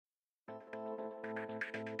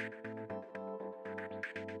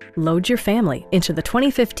Load your family into the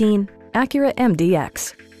 2015 Acura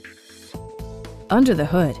MDX. Under the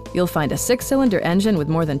hood, you'll find a 6-cylinder engine with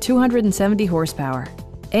more than 270 horsepower.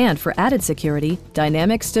 And for added security,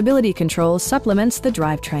 dynamic stability control supplements the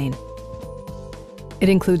drivetrain. It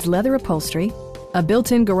includes leather upholstery, a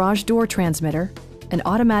built-in garage door transmitter, an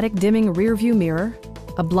automatic dimming rear-view mirror,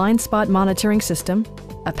 a blind spot monitoring system,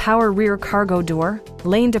 a power rear cargo door,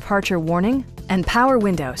 lane departure warning, and power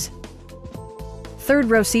windows.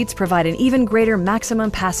 Third-row seats provide an even greater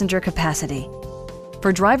maximum passenger capacity.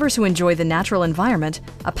 For drivers who enjoy the natural environment,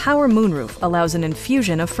 a power moonroof allows an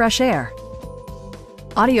infusion of fresh air.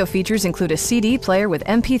 Audio features include a CD player with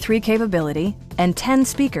MP3 capability and 10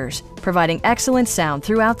 speakers, providing excellent sound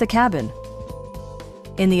throughout the cabin.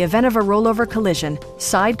 In the event of a rollover collision,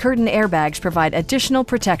 side curtain airbags provide additional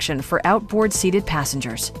protection for outboard seated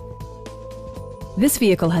passengers. This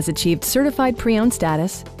vehicle has achieved certified pre-owned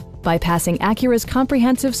status by passing Acura's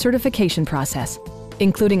comprehensive certification process,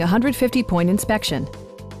 including a 150-point inspection.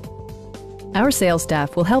 Our sales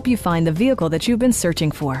staff will help you find the vehicle that you've been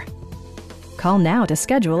searching for. Call now to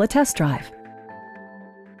schedule a test drive.